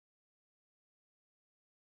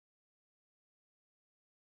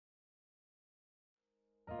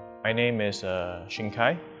My name is Shing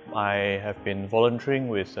Kai. I have been volunteering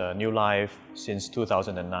with New Life since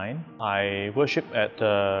 2009. I worship at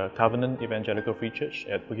the Covenant Evangelical Free Church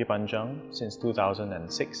at Bukit Panjang since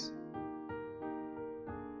 2006.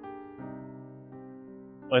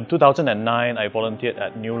 In 2009, I volunteered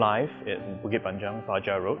at New Life in Bukit Panjang,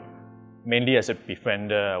 Fajar Road. Mainly as a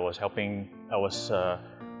befriender, I was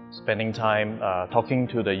spending time talking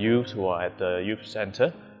to the youth who are at the youth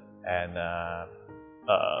center and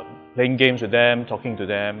playing games with them, talking to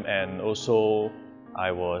them, and also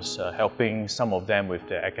I was helping some of them with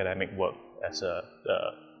their academic work as a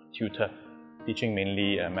tutor, teaching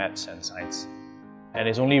mainly maths and science. And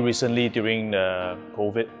it's only recently during the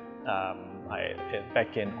COVID,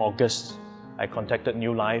 back in August, I contacted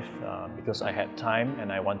New Life because I had time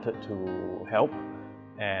and I wanted to help,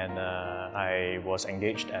 and I was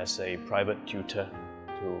engaged as a private tutor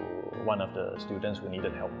to one of the students who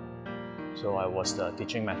needed help. So I was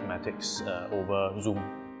teaching mathematics over Zoom.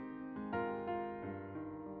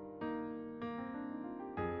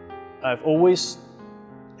 I've always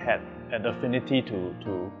had an affinity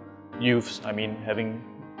to youths. I mean, having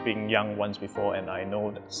been young once before, and I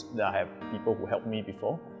know that I have people who helped me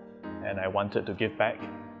before, and I wanted to give back.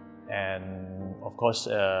 And of course,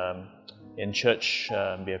 in church,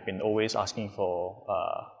 we have been always asking for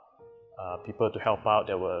people to help out.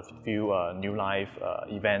 There were a few New Life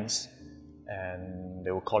events, and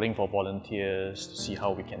they were calling for volunteers to see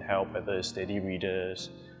how we can help, whether it's steady readers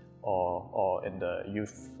or in the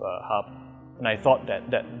youth hub. And I thought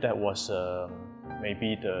that was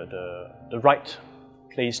maybe the right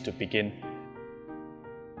place to begin.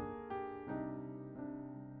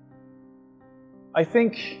 I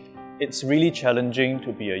think it's really challenging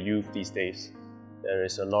to be a youth these days. There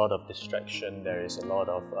is a lot of distraction, there is a lot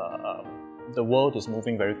of the world is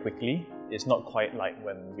moving very quickly. It's not quite like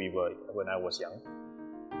when I was young.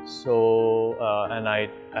 So, and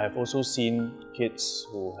I've also seen kids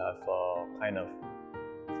who have kind of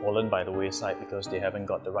fallen by the wayside because they haven't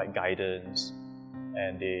got the right guidance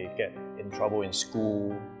and they get in trouble in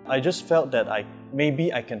school. I just felt that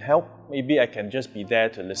maybe I can help, maybe I can just be there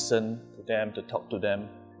to listen to them, to talk to them,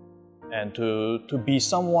 and to be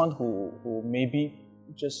someone who maybe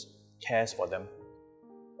just cares for them,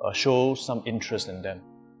 shows some interest in them.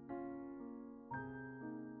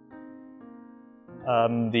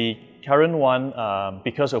 The current one,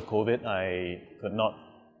 because of COVID, I could not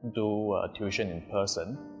do tuition in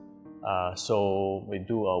person. So we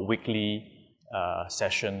do a weekly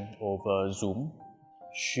session over Zoom.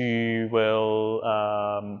 She will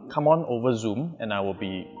come on over Zoom, and I will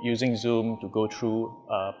be using Zoom to go through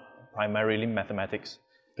primarily mathematics,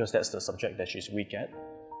 because that's the subject that she's weak at.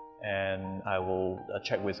 And I will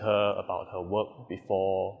check with her about her work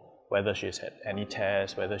before, whether she's had any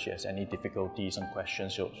tests, whether she has any difficulties, some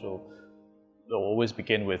questions. So they'll always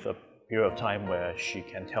begin with a period of time where she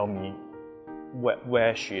can tell me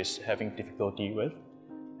where she is having difficulty with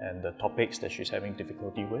and the topics that she's having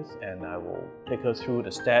difficulty with, and I will take her through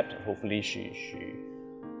the steps. Hopefully she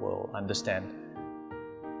will understand.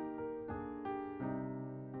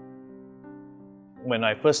 When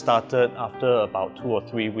I first started, after about 2 or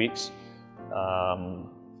 3 weeks,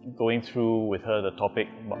 going through with her the topic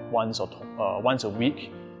once a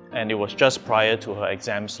week, and it was just prior to her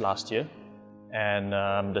exams last year. And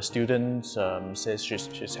the student says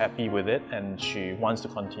she's happy with it and she wants to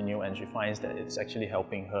continue, and she finds that it's actually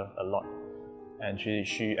helping her a lot. And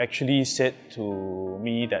she actually said to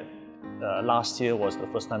me that last year was the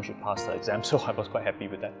first time she passed her exam, so I was quite happy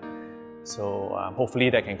with that. So hopefully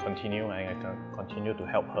that can continue, and I can continue to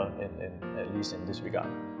help her at least in this regard.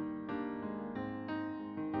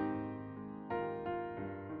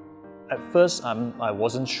 At first, I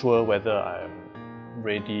wasn't sure whether I'm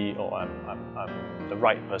ready or I'm the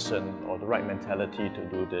right person or the right mentality to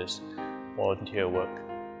do this volunteer work.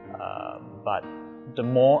 But the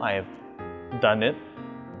more I've done it,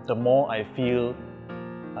 the more I feel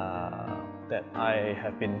that I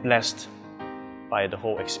have been blessed by the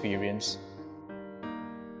whole experience.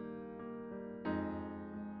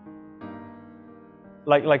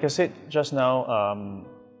 Like I said just now,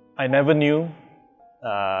 I never knew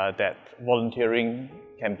that volunteering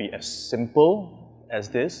can be as simple as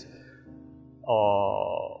this.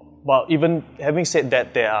 Well, even having said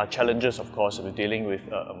that, there are challenges, of course, with dealing with,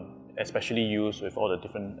 especially youth, with all the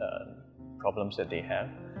different problems that they have.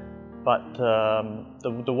 But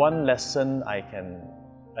the one lesson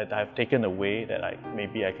I've taken away that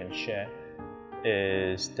maybe I can share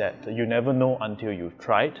is that you never know until you've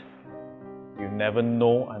tried. You never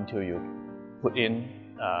know until you put in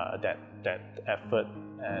that effort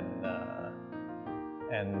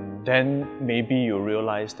And then maybe you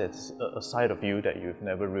realize that's a side of you that you've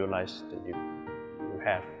never realized that you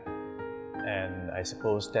have. And I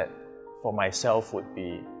suppose that for myself would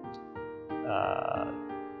be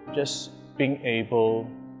just being able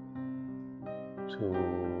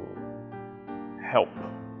to help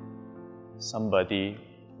somebody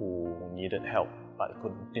who needed help but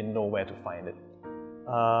didn't know where to find it.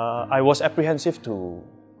 I was apprehensive to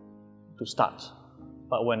start,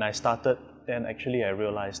 but when I started, then actually I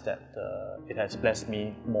realized that it has blessed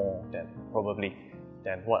me more than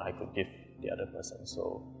what I could give the other person.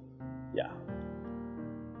 So yeah.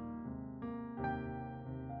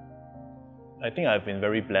 I think I've been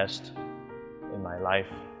very blessed in my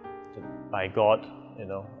life by God.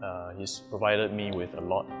 He's provided me with a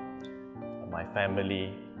lot. My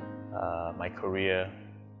family, my career,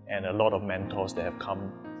 and a lot of mentors that have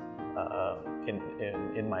come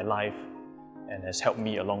in my life and has helped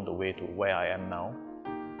me along the way to where I am now.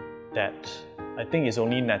 That I think is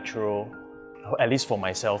only natural, at least for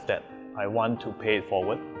myself, that I want to pay it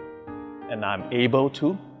forward, and I'm able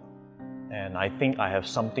to. And I think I have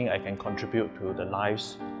something I can contribute to the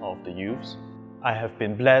lives of the youths. I have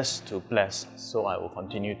been blessed to bless, so I will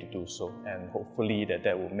continue to do so, and hopefully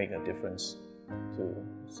that will make a difference to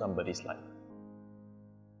somebody's life.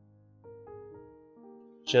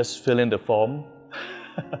 Just fill in the form,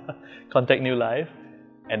 contact New Life,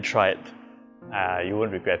 and try it. You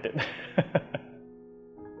won't regret it.